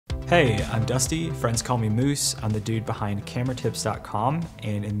Hey, I'm Dusty, friends call me Moose. I'm the dude behind cameratips.com,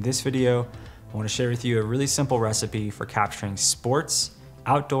 and in this video, I want to share with you a really simple recipe for capturing sports,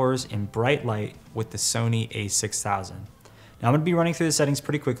 outdoors, in bright light with the Sony a6000. Now I'm going to be running through the settings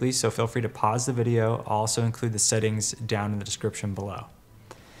pretty quickly, so feel free to pause the video. I'll also include the settings down in the description below.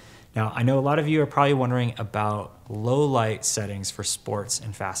 Now, I know a lot of you are probably wondering about low light settings for sports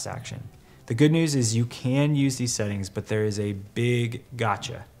and fast action. The good news is you can use these settings, but there is a big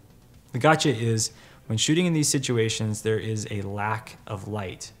gotcha. The gotcha is when shooting in these situations, there is a lack of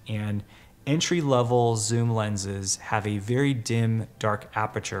light, and entry-level zoom lenses have a very dim, dark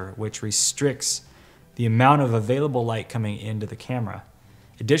aperture, which restricts the amount of available light coming into the camera.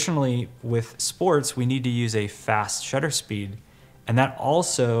 Additionally, with sports, we need to use a fast shutter speed, and that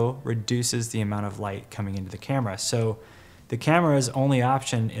also reduces the amount of light coming into the camera. So the camera's only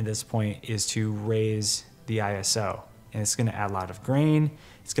option at this point is to raise the ISO, and it's gonna add a lot of grain,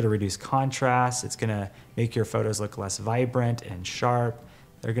 it's gonna reduce contrast, it's gonna make your photos look less vibrant and sharp,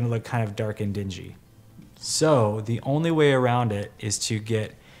 they're gonna look kind of dark and dingy. So the only way around it is to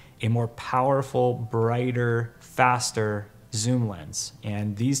get a more powerful, brighter, faster zoom lens.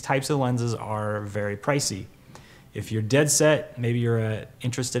 And these types of lenses are very pricey. If you're dead set, maybe you're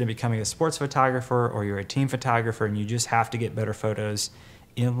interested in becoming a sports photographer or you're a team photographer and you just have to get better photos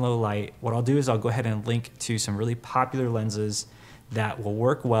in low light, what I'll do is I'll go ahead and link to some really popular lenses that will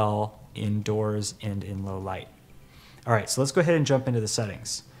work well indoors and in low light. All right, so let's go ahead and jump into the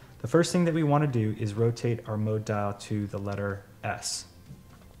settings. The first thing that we want to do is rotate our mode dial to the letter S.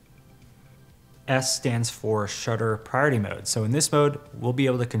 S stands for shutter priority mode. So in this mode, we'll be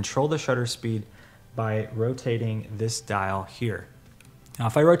able to control the shutter speed by rotating this dial here. Now,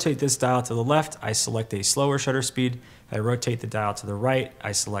 if I rotate this dial to the left, I select a slower shutter speed. If I rotate the dial to the right,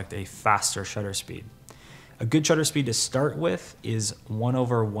 I select a faster shutter speed. A good shutter speed to start with is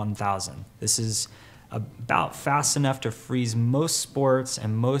 1/1000. This is about fast enough to freeze most sports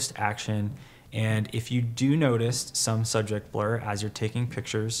and most action. And if you do notice some subject blur as you're taking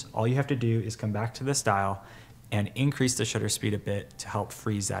pictures, all you have to do is come back to this dial and increase the shutter speed a bit to help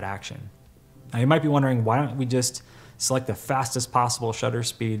freeze that action. Now you might be wondering, why don't we just select the fastest possible shutter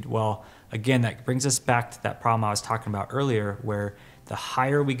speed? Well, again, that brings us back to that problem I was talking about earlier, where the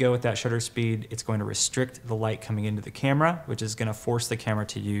higher we go with that shutter speed, it's going to restrict the light coming into the camera, which is going to force the camera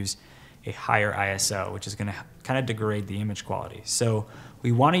to use a higher ISO, which is going to kind of degrade the image quality. So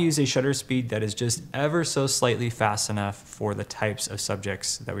we want to use a shutter speed that is just ever so slightly fast enough for the types of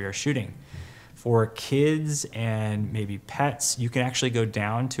subjects that we are shooting. For kids and maybe pets, you can actually go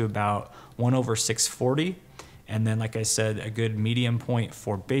down to about 1/640. And then, like I said, a good medium point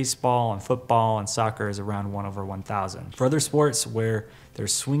for baseball and football and soccer is around 1/1000. For other sports where they're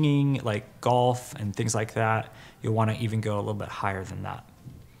swinging, like golf and things like that, you'll want to even go a little bit higher than that.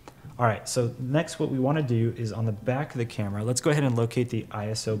 All right, so next what we want to do is on the back of the camera, let's go ahead and locate the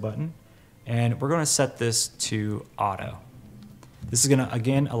ISO button, and we're going to set this to auto. This is going to,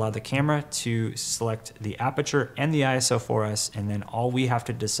 again, allow the camera to select the aperture and the ISO for us, and then all we have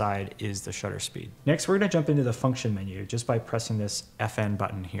to decide is the shutter speed. Next, we're going to jump into the function menu just by pressing this FN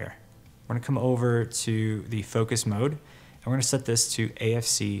button here. We're going to come over to the focus mode, and we're going to set this to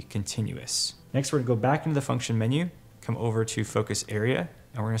AFC continuous. Next, we're going to go back into the function menu, come over to focus area,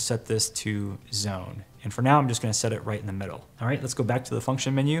 and we're going to set this to zone. And for now, I'm just going to set it right in the middle. All right, let's go back to the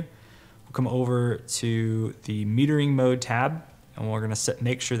function menu. We'll come over to the metering mode tab, and we're going to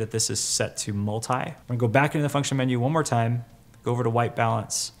make sure that this is set to multi. I'm going to go back into the function menu one more time, go over to white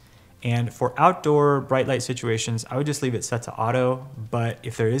balance, and for outdoor bright light situations, I would just leave it set to auto, but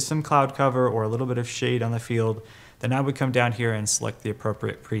if there is some cloud cover or a little bit of shade on the field, then I would come down here and select the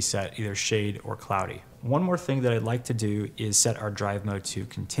appropriate preset, either shade or cloudy. One more thing that I'd like to do is set our drive mode to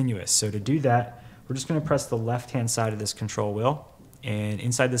continuous. So to do that, we're just going to press the left-hand side of this control wheel, and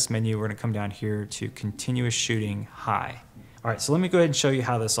inside this menu, we're going to come down here to continuous shooting high. All right, so let me go ahead and show you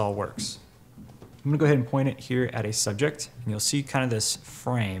how this all works. I'm gonna go ahead and point it here at a subject, and you'll see kind of this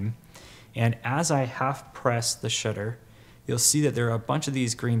frame. And as I half press the shutter, you'll see that there are a bunch of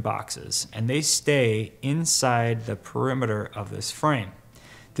these green boxes, and they stay inside the perimeter of this frame.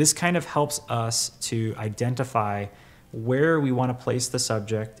 This kind of helps us to identify where we want to place the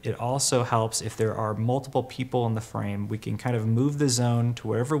subject. It also helps if there are multiple people in the frame, we can kind of move the zone to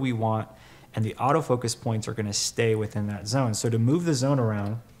wherever we want, and the autofocus points are going to stay within that zone. So to move the zone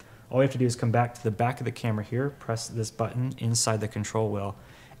around, all we have to do is come back to the back of the camera here, press this button inside the control wheel,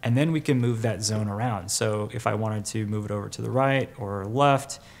 and then we can move that zone around. So if I wanted to move it over to the right or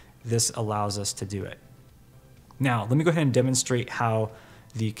left, this allows us to do it. Now, let me go ahead and demonstrate how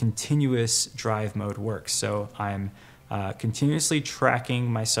the continuous drive mode works. So I'm continuously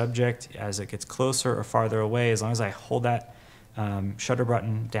tracking my subject as it gets closer or farther away. As long as I hold that shutter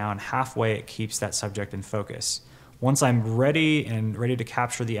button down halfway, it keeps that subject in focus. Once I'm ready to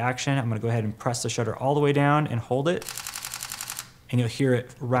capture the action, I'm gonna go ahead and press the shutter all the way down and hold it, and you'll hear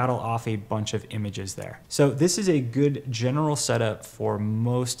it rattle off a bunch of images there. So this is a good general setup for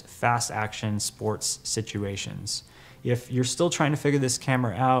most fast action sports situations. If you're still trying to figure this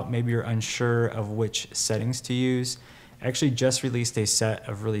camera out, maybe you're unsure of which settings to use, I actually just released a set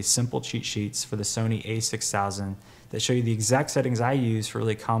of really simple cheat sheets for the Sony a6000 that show you the exact settings I use for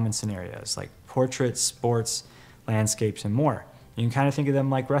really common scenarios like portraits, sports, landscapes, and more. You can kind of think of them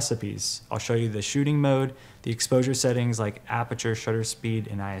like recipes. I'll show you the shooting mode, the exposure settings like aperture, shutter speed,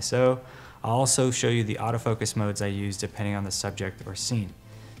 and ISO. I'll also show you the autofocus modes I use depending on the subject or scene.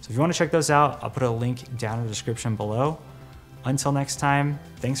 So if you want to check those out, I'll put a link down in the description below. Until next time,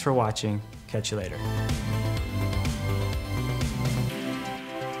 thanks for watching. Catch you later.